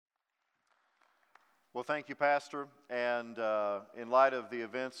Well, thank you, Pastor. And in light of the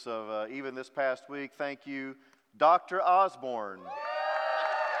events of even this past week, thank you, Dr. Osborne.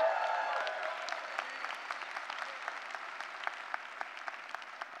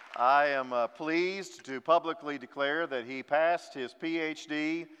 I am pleased to publicly declare that he passed his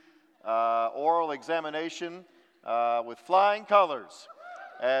PhD oral examination with flying colors.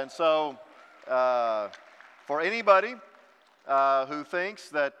 And so, for anybody who thinks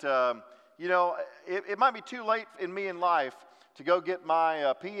that, it might be too late in me in life to go get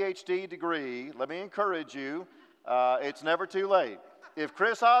my PhD degree, let me encourage you, it's never too late. If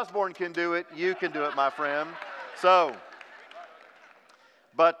Chris Osborne can do it, you can do it, my friend. So,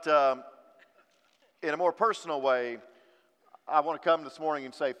 but in a more personal way, I want to come this morning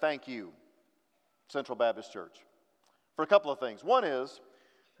and say thank you, Central Baptist Church, for a couple of things. One is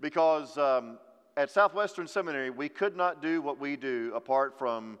because at Southwestern Seminary, we could not do what we do apart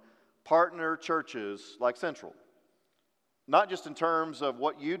from partner churches like Central. Not just in terms of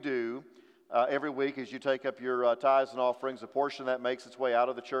what you do every week as you take up your tithes and offerings, a portion of that makes its way out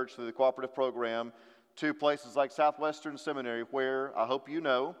of the church through the cooperative program to places like Southwestern Seminary, where I hope you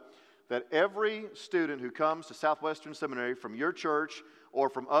know that every student who comes to Southwestern Seminary from your church or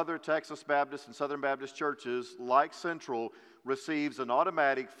from other Texas Baptist and Southern Baptist churches like Central receives an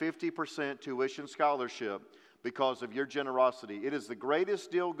automatic 50% tuition scholarship because of your generosity. It is the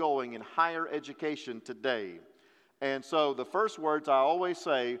greatest deal going in higher education today. And so the first words I always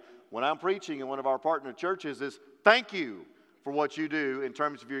say when I'm preaching in one of our partner churches is, thank you for what you do in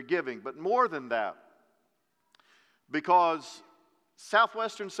terms of your giving. But more than that, because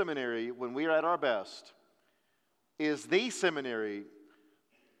Southwestern Seminary, when we are at our best, is the seminary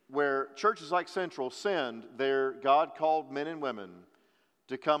where churches like Central send their God-called men and women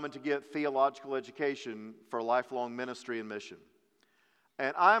to come and to get theological education for lifelong ministry and mission.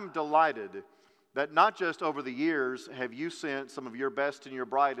 And I'm delighted that not just over the years have you sent some of your best and your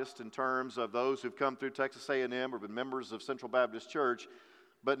brightest in terms of those who've come through Texas A&M or been members of Central Baptist Church,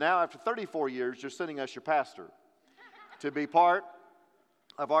 but now after 34 years, you're sending us your pastor to be part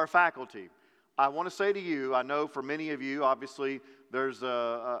of our faculty. I want to say to you, I know for many of you, obviously, there's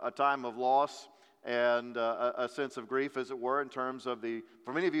a time of loss and a sense of grief, as it were, in terms of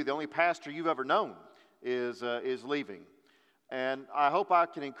for many of you, the only pastor you've ever known is leaving. And I hope I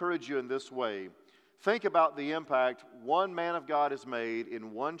can encourage you in this way. Think about the impact one man of God has made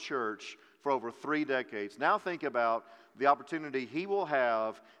in one church for over 3 decades. Now think about the opportunity he will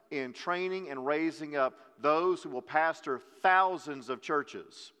have in training and raising up those who will pastor thousands of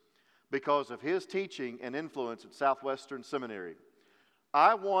churches because of his teaching and influence at Southwestern Seminary.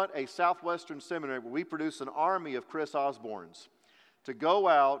 I want a Southwestern Seminary where we produce an army of Chris Osbornes to go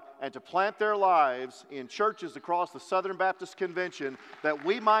out and to plant their lives in churches across the Southern Baptist Convention that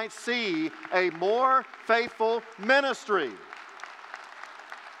we might see a more faithful ministry.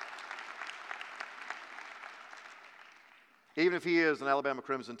 Even if he is an Alabama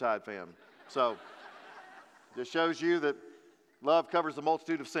Crimson Tide fan. So, just shows you that love covers a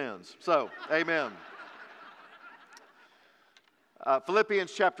multitude of sins. So, amen.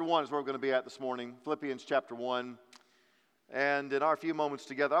 Philippians chapter 1 is where we're going to be at this morning. Philippians chapter 1. And in our few moments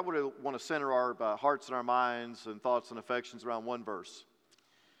together, I would want to center our hearts and our minds and thoughts and affections around one verse.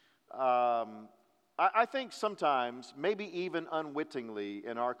 I think sometimes, maybe even unwittingly,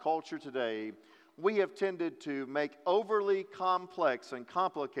 in our culture today, we have tended to make overly complex and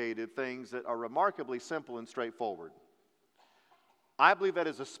complicated things that are remarkably simple and straightforward. I believe that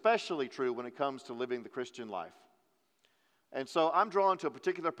is especially true when it comes to living the Christian life. And so I'm drawn to a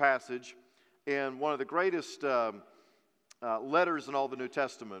particular passage in one of the greatest letters in all the New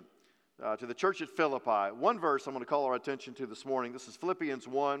Testament to the church at Philippi. One verse I'm going to call our attention to this morning. This is Philippians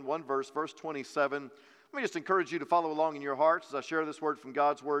 1 verse 27. Let me just encourage you to follow along in your hearts as I share this word from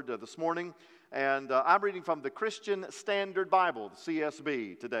God's Word this morning. And I'm reading from the Christian Standard Bible, the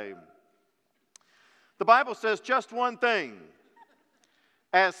CSB, today. The Bible says just one thing.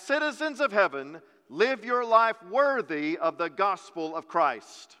 As citizens of heaven, live your life worthy of the gospel of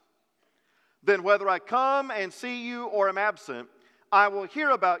Christ. Then whether I come and see you or am absent, I will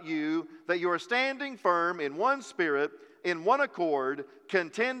hear about you that you are standing firm in one spirit, in one accord,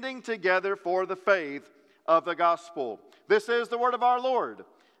 contending together for the faith of the gospel. This is the word of our Lord,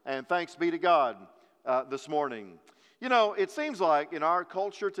 and thanks be to God this morning. You know, it seems like in our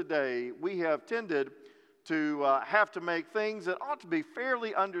culture today, we have tended to have to make things that ought to be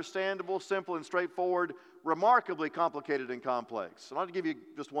fairly understandable, simple, and straightforward, remarkably complicated and complex. And I'll give you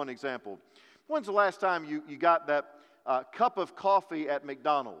just one example. When's the last time you got that cup of coffee at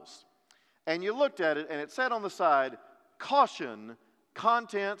McDonald's? And you looked at it and it said on the side, caution,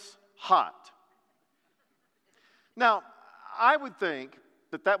 contents hot. Now, I would think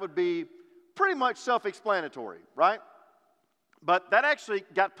that that would be pretty much self-explanatory, right? But that actually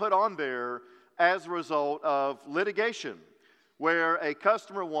got put on there as a result of litigation, where a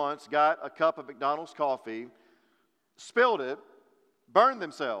customer once got a cup of McDonald's coffee, spilled it, burned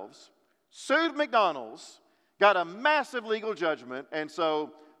themselves, sued McDonald's, got a massive legal judgment, and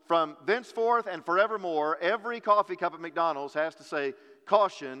so from thenceforth and forevermore, every coffee cup at McDonald's has to say,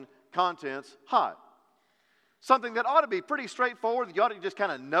 caution, contents hot. Something that ought to be pretty straightforward. You ought to just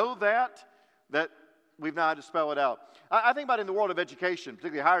kind of know that we've now had to spell it out. I think about in the world of education,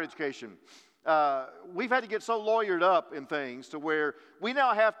 particularly higher education, we've had to get so lawyered up in things to where we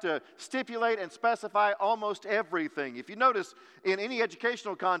now have to stipulate and specify almost everything. If you notice, in any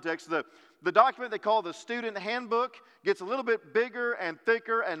educational context, the document they call the student handbook gets a little bit bigger and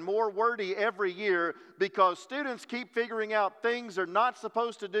thicker and more wordy every year because students keep figuring out things they're not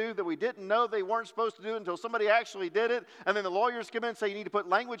supposed to do that we didn't know they weren't supposed to do until somebody actually did it. And then the lawyers come in and say you need to put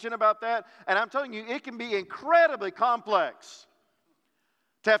language in about that. And I'm telling you, it can be incredibly complex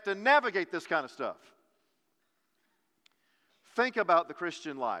to have to navigate this kind of stuff. Think about the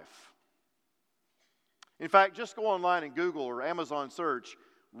Christian life. In fact, just go online and Google or Amazon search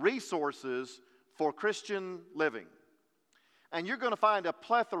resources for Christian living. And you're going to find a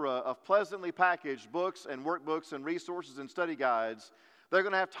plethora of pleasantly packaged books and workbooks and resources and study guides. They're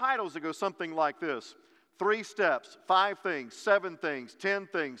going to have titles that go something like this: 3 steps, 5 things, 7 things, 10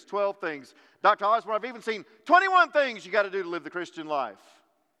 things, 12 things. Dr. Osborne, I've even seen 21 things you got to do to live the Christian life.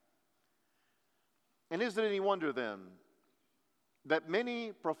 And is it any wonder then that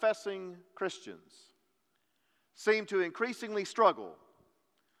many professing Christians seem to increasingly struggle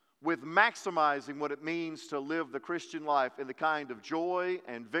with maximizing what it means to live the Christian life in the kind of joy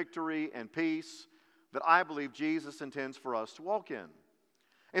and victory and peace that I believe Jesus intends for us to walk in?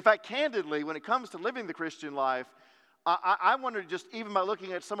 In fact, candidly, when it comes to living the Christian life, I wonder, just even by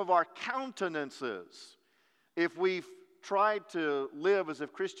looking at some of our countenances, if we've tried to live as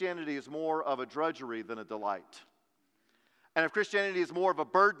if Christianity is more of a drudgery than a delight, and if Christianity is more of a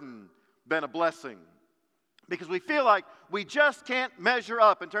burden than a blessing, because we feel like we just can't measure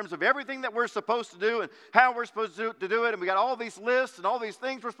up in terms of everything that we're supposed to do and how we're supposed to do it, and we got all these lists and all these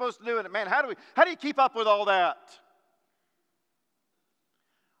things we're supposed to do, and man, how do you keep up with all that?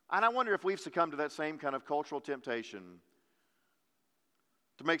 And I wonder if we've succumbed to that same kind of cultural temptation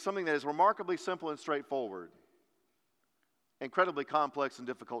to make something that is remarkably simple and straightforward incredibly complex and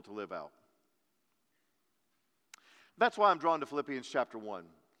difficult to live out. That's why I'm drawn to Philippians chapter 1.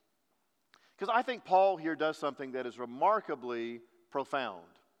 Because I think Paul here does something that is remarkably profound,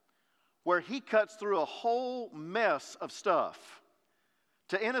 where he cuts through a whole mess of stuff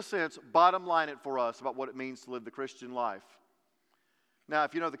to, in a sense, bottom line it for us about what it means to live the Christian life. Now,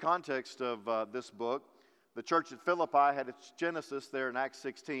 if you know the context of this book, the church at Philippi had its genesis there in Acts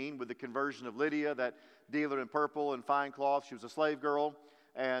 16 with the conversion of Lydia, that dealer in purple and fine cloth. She was a slave girl,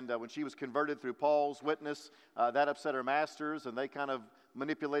 and when she was converted through Paul's witness, that upset her masters, and they kind of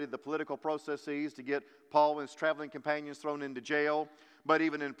manipulated the political processes to get Paul and his traveling companions thrown into jail. But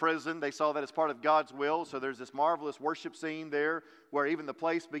even in prison, they saw that as part of God's will. So there's this marvelous worship scene there where even the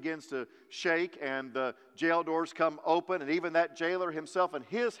place begins to shake and the jail doors come open. And even that jailer himself and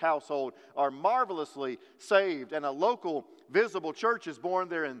his household are marvelously saved. And a local visible church is born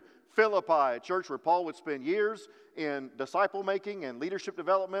there in Philippi, a church where Paul would spend years in disciple making and leadership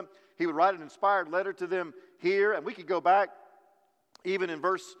development. He would write an inspired letter to them here. And we could go back even in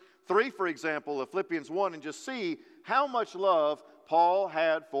verse 3, for example, of Philippians 1 and just see how much love Paul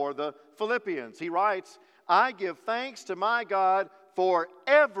had for the Philippians. He writes, I give thanks to my God for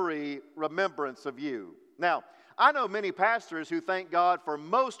every remembrance of you. Now, I know many pastors who thank God for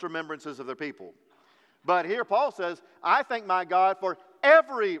most remembrances of their people. But here Paul says, I thank my God for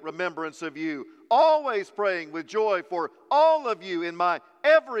every remembrance of you, always praying with joy for all of you in my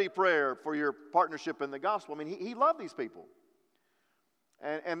every prayer for your partnership in the gospel. I mean, he loved these people.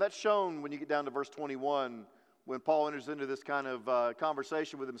 And that's shown when you get down to verse 21, when Paul enters into this kind of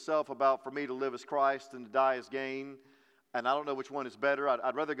conversation with himself about, for me to live as Christ and to die as gain. And I don't know which one is better.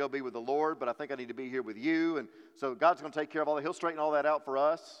 I'd rather go be with the Lord, but I think I need to be here with you. And so God's going to take care of all that. He'll straighten all that out for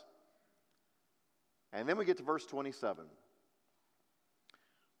us. And then we get to verse 27,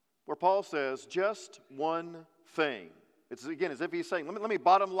 where Paul says, just one thing. It's again as if he's saying, let me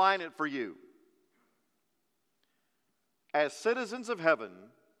bottom line it for you. As citizens of heaven,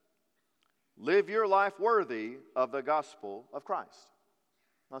 live your life worthy of the gospel of Christ.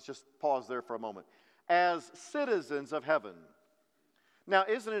 Let's just pause there for a moment. As citizens of heaven. Now,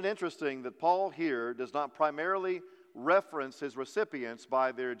 isn't it interesting that Paul here does not primarily reference his recipients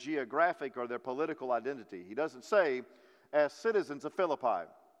by their geographic or their political identity. He doesn't say as citizens of Philippi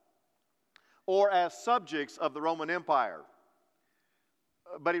or as subjects of the Roman Empire,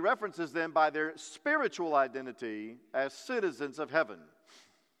 but he references them by their spiritual identity as citizens of heaven.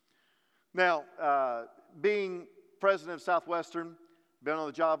 Now, being president of Southwestern, been on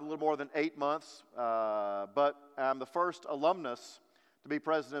the job a little more than 8 months, but I'm the first alumnus to be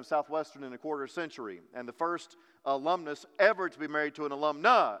president of Southwestern in a quarter century, and the first alumnus ever to be married to an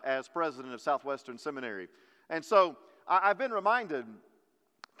alumna as president of Southwestern Seminary. And so I've been reminded,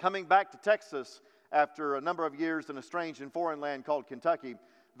 coming back to Texas after a number of years in a strange and foreign land called Kentucky,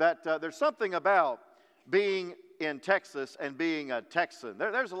 that there's something about being in Texas and being a Texan.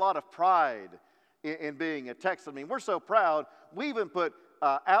 There's a lot of pride in being a Texan. I mean, we're so proud, we even put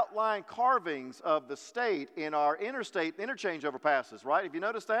outline carvings of the state in our interstate interchange overpasses, right? Have you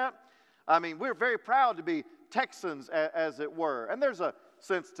noticed that? I mean, we're very proud to be Texans, as it were. And there's a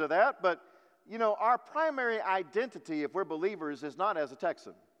sense to that, but, you know, our primary identity, if we're believers, is not as a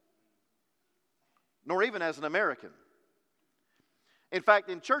Texan, nor even as an American. In fact,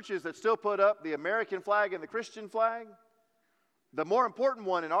 in churches that still put up the American flag and the Christian flag, the more important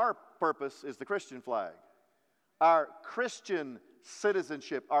one in our purpose is the Christian flag. Our Christian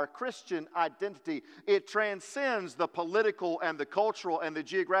citizenship, our Christian identity, it transcends the political and the cultural and the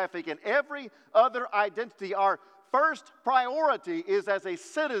geographic and every other identity. Our first priority is as a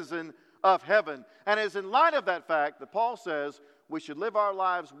citizen of heaven. And it's in light of that fact that Paul says we should live our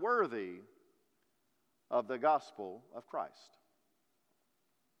lives worthy of the gospel of Christ.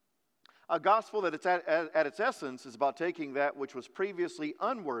 A gospel that at its essence is about taking that which was previously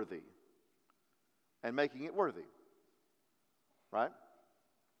unworthy and making it worthy. Right?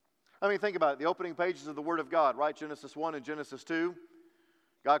 I mean, think about it. The opening pages of the Word of God, right? Genesis 1 and Genesis 2.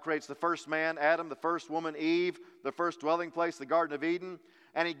 God creates the first man, Adam, the first woman, Eve, the first dwelling place, the Garden of Eden.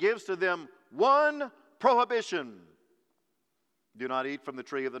 And He gives to them one prohibition. Do not eat from the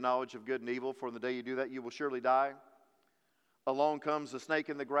tree of the knowledge of good and evil, for in the day you do that, you will surely die. Along comes the snake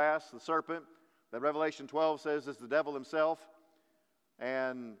in the grass, the serpent, that Revelation 12 says is the devil himself.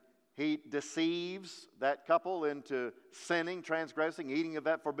 And he deceives that couple into sinning, transgressing, eating of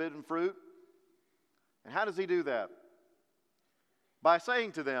that forbidden fruit. And how does he do that? By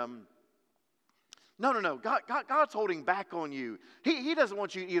saying to them, no, God's holding back on you. He doesn't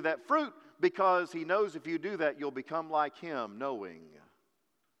want you to eat that fruit because He knows if you do that, you'll become like Him, knowing.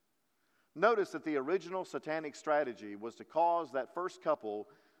 Notice that the original satanic strategy was to cause that first couple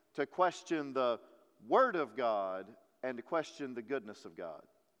to question the Word of God and to question the goodness of God.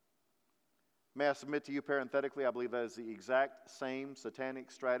 May I submit to you parenthetically, I believe that is the exact same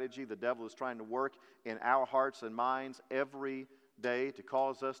satanic strategy the devil is trying to work in our hearts and minds every day to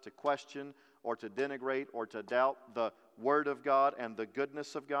cause us to question or to denigrate or to doubt the Word of God and the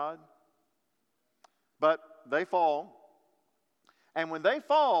goodness of God. But they fall. And when they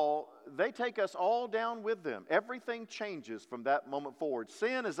fall, they take us all down with them. Everything changes from that moment forward.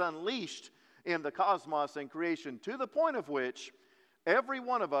 Sin is unleashed in the cosmos and creation to the point of which every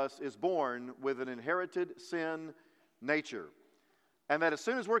one of us is born with an inherited sin nature. And that as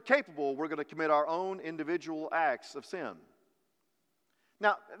soon as we're capable, we're going to commit our own individual acts of sin.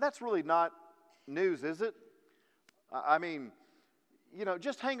 Now, that's really not news, is it? I mean, you know,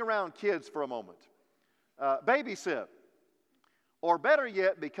 just hang around kids for a moment. Babysit. Or better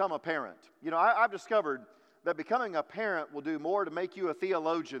yet, become a parent. You know, I've discovered that becoming a parent will do more to make you a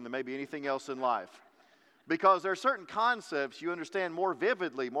theologian than maybe anything else in life. Because there are certain concepts you understand more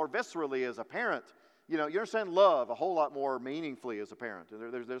vividly, more viscerally as a parent. You know, you understand love a whole lot more meaningfully as a parent.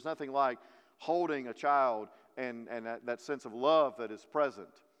 There's nothing like holding a child and that sense of love that is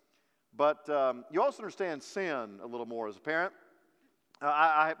present. But you also understand sin a little more as a parent.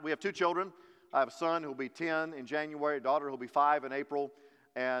 We have 2 children. I have a son who will be 10 in January, a daughter who will be 5 in April.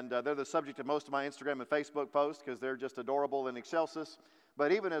 And they're the subject of most of my Instagram and Facebook posts because they're just adorable in excelsis.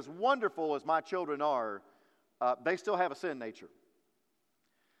 But even as wonderful as my children are, they still have a sin nature.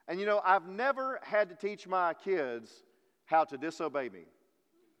 And you know, I've never had to teach my kids how to disobey me.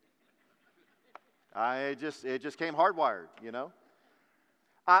 It just came hardwired, you know.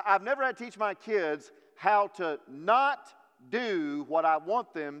 I've never had to teach my kids how to not do what I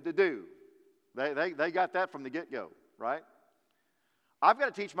want them to do. They got that from the get-go, right? I've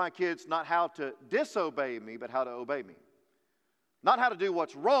got to teach my kids not how to disobey me, but how to obey me. Not how to do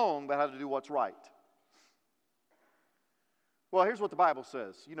what's wrong, but how to do what's right. Well, here's what the Bible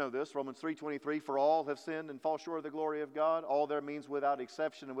says. You know this, Romans 3:23, for all have sinned and fall short of the glory of God. All there means without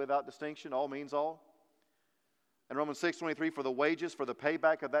exception and without distinction. All means all. And Romans 6:23, for the wages, for the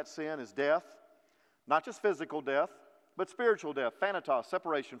payback of that sin is death. Not just physical death, but spiritual death, thanatos,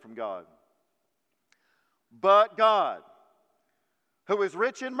 separation from God. But God, who is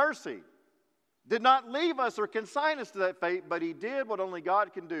rich in mercy, did not leave us or consign us to that fate, but He did what only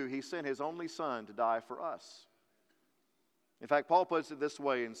God can do. He sent His only Son to die for us. In fact, Paul puts it this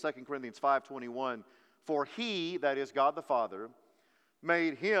way in 2 Corinthians 5:21, for He, that is God the Father,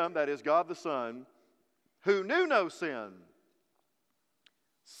 made Him, that is God the Son, who knew no sin,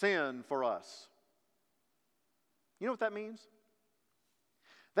 sin for us. You know what that means?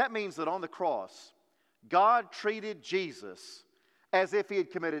 That means that on the cross, God treated Jesus as if He had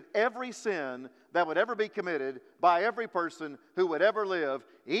committed every sin that would ever be committed by every person who would ever live,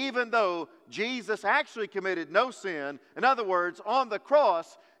 even though Jesus actually committed no sin. In other words, on the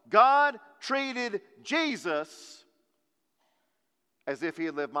cross, God treated Jesus as if He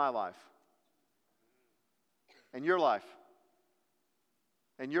had lived my life, and your life,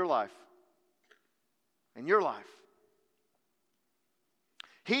 and your life, and your life.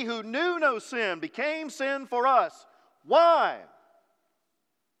 He who knew no sin became sin for us. Why?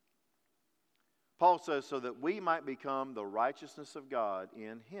 Paul says, so that we might become the righteousness of God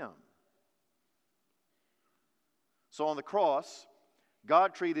in Him. So on the cross,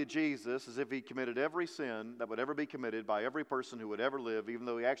 God treated Jesus as if He committed every sin that would ever be committed by every person who would ever live, even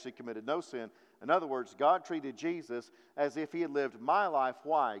though He actually committed no sin. In other words, God treated Jesus as if He had lived my life.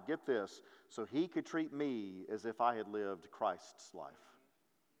 Why? Get this. So He could treat me as if I had lived Christ's life.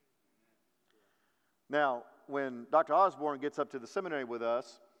 Now, when Dr. Osborne gets up to the seminary with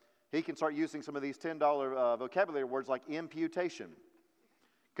us, he can start using some of these $10 vocabulary words like imputation.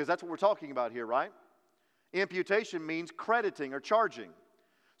 Because that's what we're talking about here, right? Imputation means crediting or charging.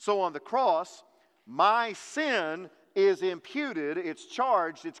 So on the cross, my sin is imputed, it's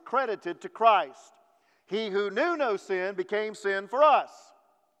charged, it's credited to Christ. He who knew no sin became sin for us,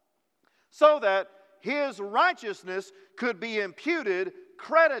 so that His righteousness could be imputed,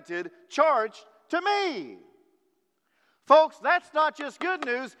 credited, charged to me. Folks, that's not just good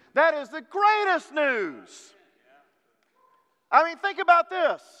news, that is the greatest news. I mean, think about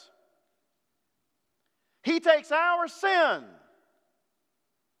this. He takes our sin,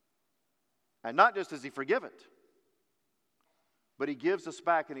 and not just does He forgive it, but He gives us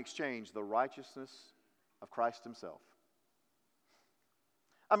back in exchange the righteousness of Christ Himself.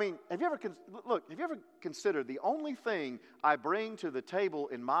 I mean, have you ever considered the only thing I bring to the table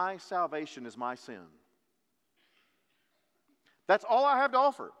in my salvation is my sin? That's all I have to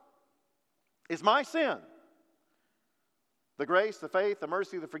offer, is my sin. The grace, the faith, the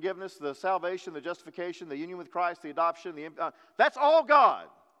mercy, the forgiveness, the salvation, the justification, the union with Christ, the adoption, that's all God.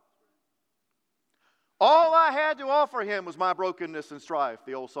 All I had to offer Him was my brokenness and strife,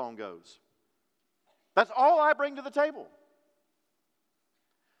 the old song goes. That's all I bring to the table.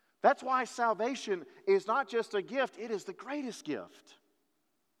 That's why salvation is not just a gift, it is the greatest gift.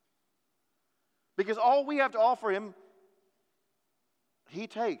 Because all we have to offer Him, He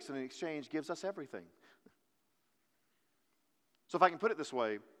takes, and in exchange gives us everything. So if I can put it this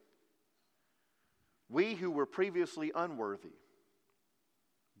way, we who were previously unworthy,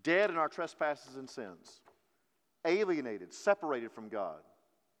 dead in our trespasses and sins, alienated, separated from God,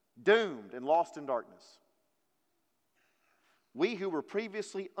 doomed and lost in darkness, we who were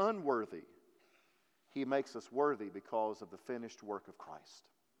previously unworthy, He makes us worthy because of the finished work of Christ.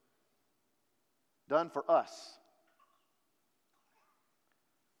 Done for us.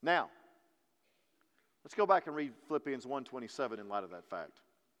 Now, let's go back and read Philippians 1:27 in light of that fact.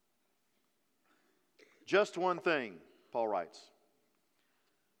 Just one thing, Paul writes.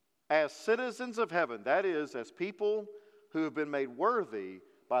 As citizens of heaven, that is, as people who have been made worthy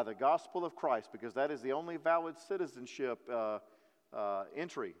by the gospel of Christ, because that is the only valid citizenship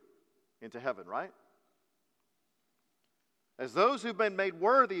entry into heaven, right? As those who've been made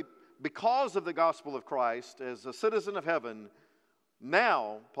worthy because of the gospel of Christ, as a citizen of heaven,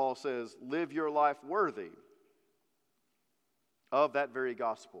 now, Paul says, live your life worthy of that very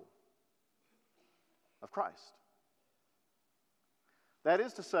gospel of Christ. That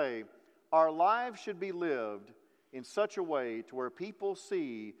is to say, our lives should be lived in such a way to where people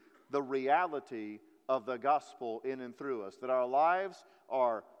see the reality of the gospel in and through us, that our lives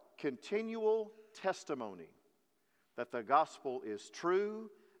are continual testimony that the gospel is true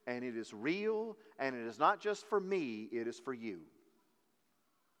and it is real and it is not just for me, it is for you.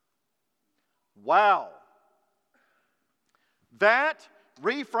 Wow. That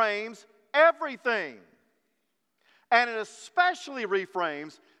reframes everything. And it especially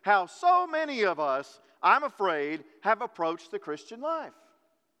reframes how so many of us, I'm afraid, have approached the Christian life.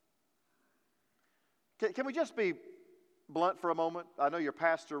 Can we just be blunt for a moment? I know your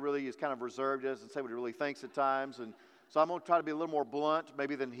pastor really is kind of reserved, doesn't say what he really thinks at times, and so I'm going to try to be a little more blunt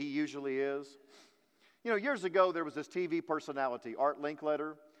maybe than he usually is. You know, years ago there was this TV personality, Art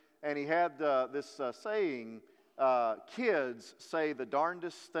Linkletter, and he had this saying, kids say the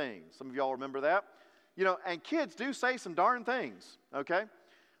darndest things. Some of y'all remember that? You know, and kids do say some darn things, okay?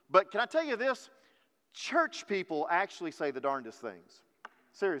 But can I tell you this? Church people actually say the darndest things.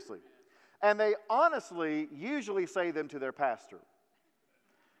 Seriously. And they honestly usually say them to their pastor.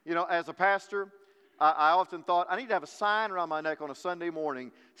 You know, as a pastor, I often thought, I need to have a sign around my neck on a Sunday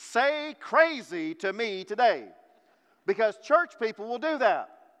morning, say crazy to me today. Because church people will do that.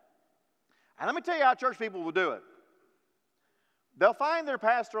 And let me tell you how church people will do it. They'll find their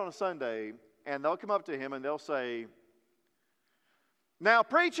pastor on a Sunday, and they'll come up to him and they'll say, now,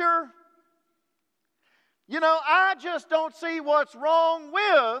 preacher, you know, I just don't see what's wrong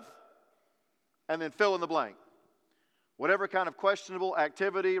with, and then fill in the blank. Whatever kind of questionable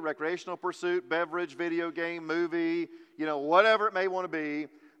activity, recreational pursuit, beverage, video game, movie, you know, whatever it may want to be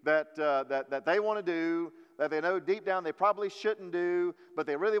that they want to do, that they know deep down they probably shouldn't do, but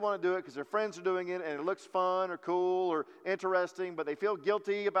they really want to do it because their friends are doing it and it looks fun or cool or interesting, but they feel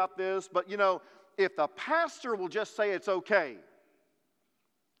guilty about this. But, you know, if the pastor will just say it's okay,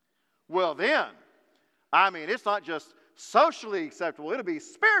 well then, I mean, it's not just socially acceptable, it'll be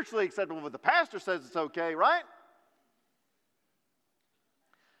spiritually acceptable if the pastor says it's okay, right?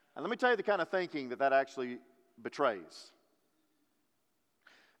 And let me tell you the kind of thinking that actually betrays.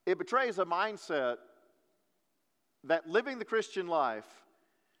 It betrays a mindset that living the Christian life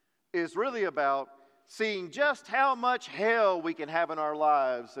is really about seeing just how much hell we can have in our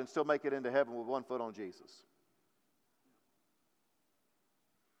lives and still make it into heaven with one foot on Jesus.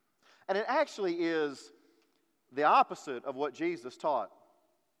 And it actually is the opposite of what Jesus taught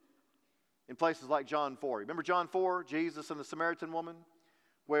in places like John 4. Remember John 4, Jesus and the Samaritan woman?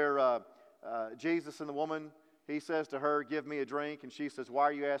 Where Jesus and the woman, he says to her, give me a drink. And she says, why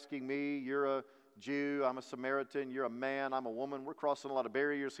are you asking me? You're a Jew, I'm a Samaritan, you're a man, I'm a woman. We're crossing a lot of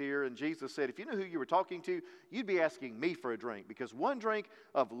barriers here. And Jesus said, if you knew who you were talking to, you'd be asking me for a drink. Because one drink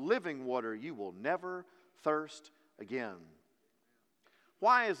of living water, you will never thirst again.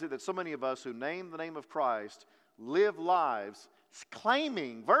 Why is it that so many of us who name the name of Christ live lives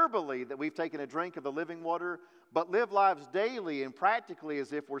claiming verbally that we've taken a drink of the living water, but live lives daily and practically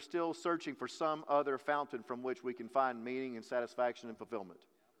as if we're still searching for some other fountain from which we can find meaning and satisfaction and fulfillment?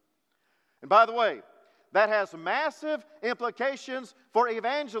 And by the way, that has massive implications for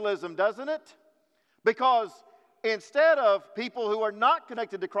evangelism, doesn't it? Because instead of people who are not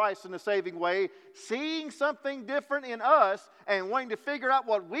connected to Christ in a saving way seeing something different in us and wanting to figure out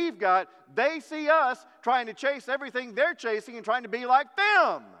what we've got, they see us trying to chase everything they're chasing and trying to be like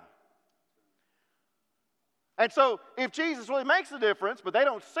them. And so, if Jesus really makes a difference, but they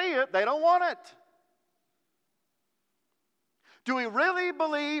don't see it, they don't want it. Do we really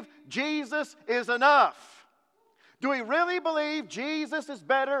believe Jesus is enough? Do we really believe Jesus is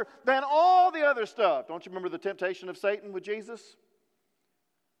better than all the other stuff? Don't you remember the temptation of Satan with Jesus?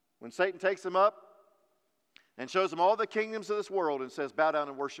 When Satan takes him up and shows him all the kingdoms of this world and says, bow down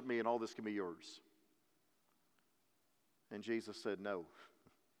and worship me and all this can be yours. And Jesus said, no.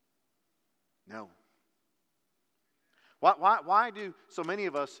 No. Why do so many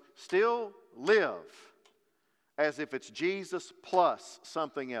of us still live as if it's Jesus plus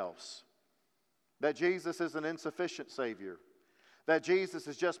something else? That Jesus is an insufficient Savior. That Jesus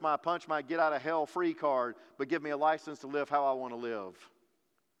is just my punch, my get out of hell free card, but give me a license to live how I want to live.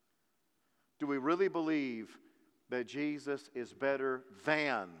 Do we really believe that Jesus is better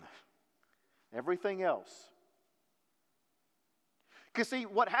than everything else? Because see,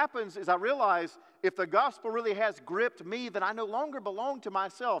 what happens is I realize if the gospel really has gripped me, then I no longer belong to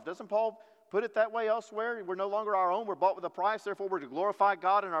myself. Doesn't Paul put it that way elsewhere? We're no longer our own. We're bought with a price. Therefore, we're to glorify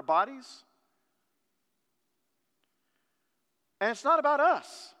God in our bodies. And it's not about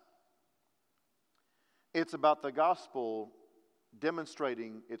us. It's about the gospel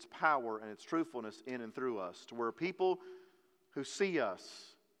demonstrating its power and its truthfulness in and through us, to where people who see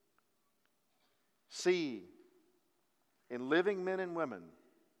us see in living men and women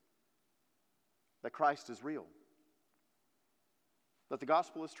that Christ is real, that the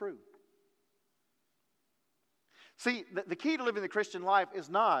gospel is true. See, the key to living the Christian life is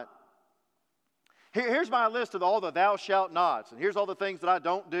not, here's my list of all the thou shalt nots, and here's all the things that I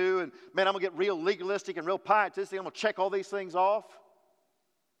don't do, and man, I'm going to get real legalistic and real pietistic, I'm going to check all these things off.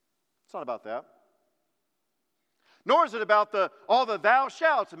 It's not about that. Nor is it about all the thou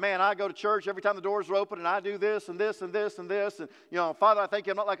shalts. And man, I go to church every time the doors are open and I do this and this and this and this. And, you know, Father, I thank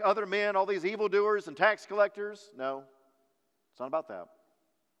you I'm not like other men, all these evildoers and tax collectors. No. It's not about that.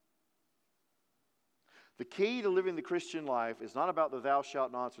 The key to living the Christian life is not about the thou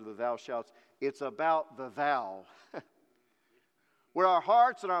shalt nots or the thou shalts. It's about the thou. Where our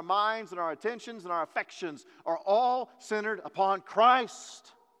hearts and our minds and our attentions and our affections are all centered upon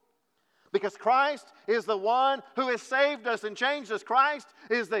Christ. Because Christ is the one who has saved us and changed us. Christ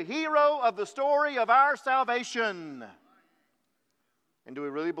is the hero of the story of our salvation. And do we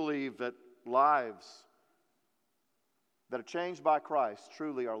really believe that lives that are changed by Christ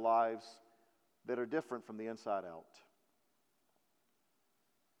truly are lives that are different from the inside out?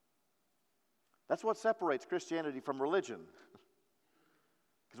 That's what separates Christianity from religion.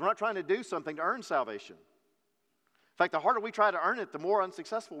 Because we're not trying to do something to earn salvation. In fact, the harder we try to earn it, the more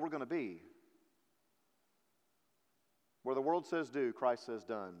unsuccessful we're going to be. Where the world says do, Christ says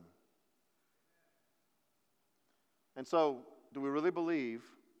done. And so, do we really believe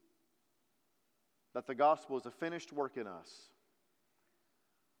that the gospel is a finished work in us?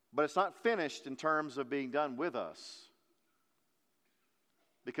 But it's not finished in terms of being done with us.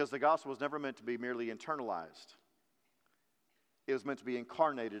 Because the gospel was never meant to be merely internalized. It was meant to be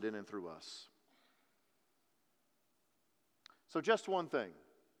incarnated in and through us. So just one thing.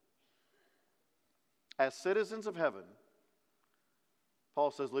 As citizens of heaven,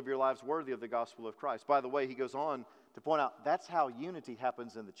 Paul says, live your lives worthy of the gospel of Christ. By the way, he goes on to point out that's how unity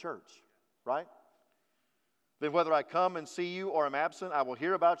happens in the church, right? Then whether I come and see you or am absent, I will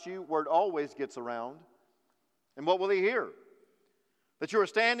hear about you. Word always gets around. And what will he hear? That you are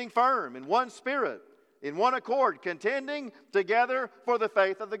standing firm in one spirit, in one accord, contending together for the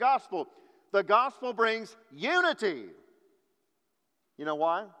faith of the gospel. The gospel brings unity. You know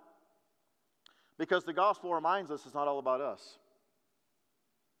why? Because the gospel reminds us it's not all about us.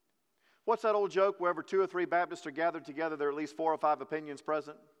 What's that old joke? Wherever 2 or 3 Baptists are gathered together, there are at least 4 or 5 opinions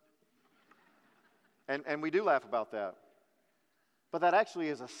present. And we do laugh about that. But that actually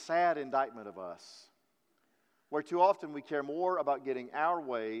is a sad indictment of us. Where too often we care more about getting our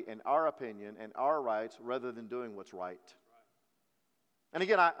way and our opinion and our rights rather than doing what's right. And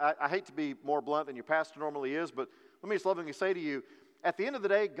again, I hate to be more blunt than your pastor normally is, but let me just lovingly say to you, at the end of the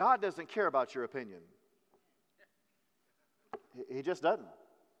day, God doesn't care about your opinion. He just doesn't.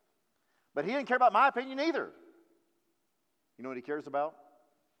 But He didn't care about my opinion either. You know what He cares about?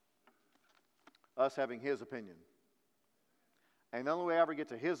 Us having His opinion. And the only way I ever get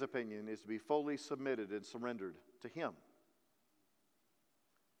to His opinion is to be fully submitted and surrendered to Him.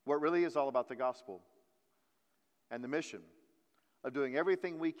 Where it really is all about the gospel and the mission of doing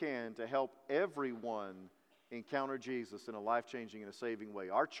everything we can to help everyone encounter Jesus in a life-changing and a saving way.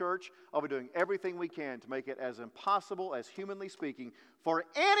 Our church will be doing everything we can to make it as impossible as humanly speaking for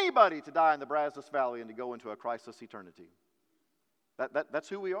anybody to die in the Brazos Valley and to go into a Christless eternity. That's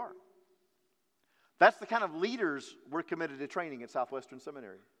who we are. That's the kind of leaders we're committed to training at Southwestern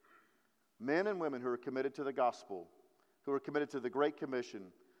Seminary. Men and women who are committed to the gospel, who are committed to the Great Commission,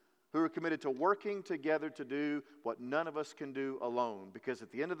 who are committed to working together to do what none of us can do alone. Because at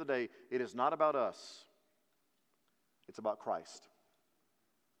the end of the day, it is not about us. It's about Christ,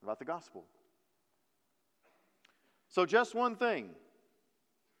 about the gospel. So just one thing.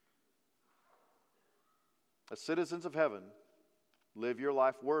 As citizens of heaven, live your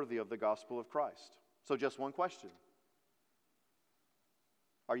life worthy of the gospel of Christ. So just one question.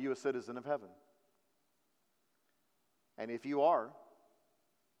 Are you a citizen of heaven? And if you are,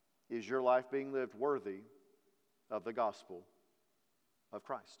 is your life being lived worthy of the gospel of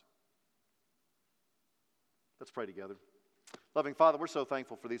Christ? Let's pray together. Loving Father, we're so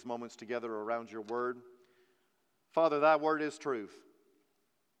thankful for these moments together around your word. Father, thy word is truth.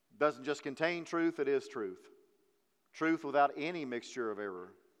 It doesn't just contain truth, it is truth. Truth without any mixture of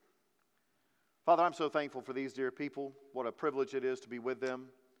error. Father, I'm so thankful for these dear people. What a privilege it is to be with them.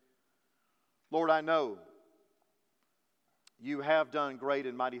 Lord, I know you have done great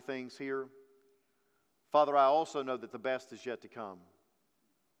and mighty things here. Father, I also know that the best is yet to come.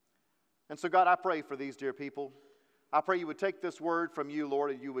 And so, God, I pray for these dear people. I pray you would take this word from you,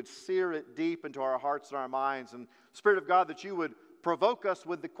 Lord, and you would sear it deep into our hearts and our minds. And Spirit of God, that you would provoke us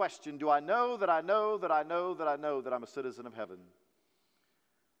with the question, do I know that I know that I know that I know that I'm a citizen of heaven?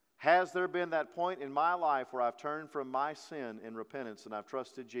 Has there been that point in my life where I've turned from my sin in repentance and I've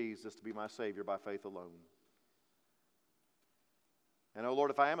trusted Jesus to be my Savior by faith alone? And, oh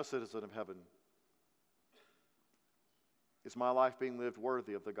Lord, if I am a citizen of heaven, is my life being lived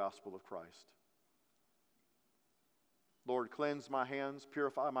worthy of the gospel of Christ? Lord, cleanse my hands,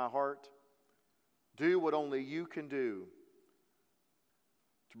 purify my heart. Do what only you can do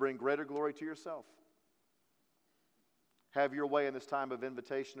to bring greater glory to yourself. Have your way in this time of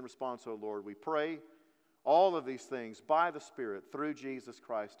invitation and response, O Lord. We pray All of these things by the Spirit through Jesus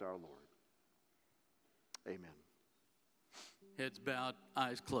Christ our Lord. Amen. Heads bowed,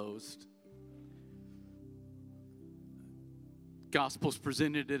 eyes closed. Gospel's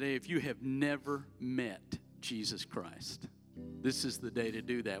presented today. If you have never met Jesus Christ, this is the day to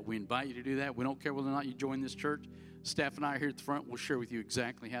do that. We invite you to do that. We don't care whether or not you join this church. Staff and I are here at the front. We'll share with you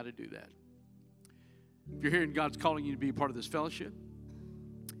exactly how to do that. If you're hearing God's calling you to be a part of this fellowship,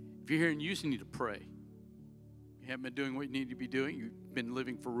 if you're hearing you just need to pray. You haven't been doing what you need to be doing. You've been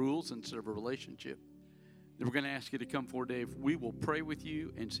living for rules instead of a relationship. Then we're going to ask you to come forward, Dave. We will pray with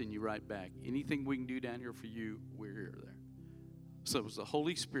you and send you right back. Anything we can do down here for you, we're here there. So as the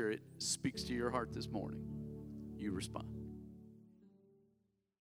Holy Spirit speaks to your heart this morning, you respond.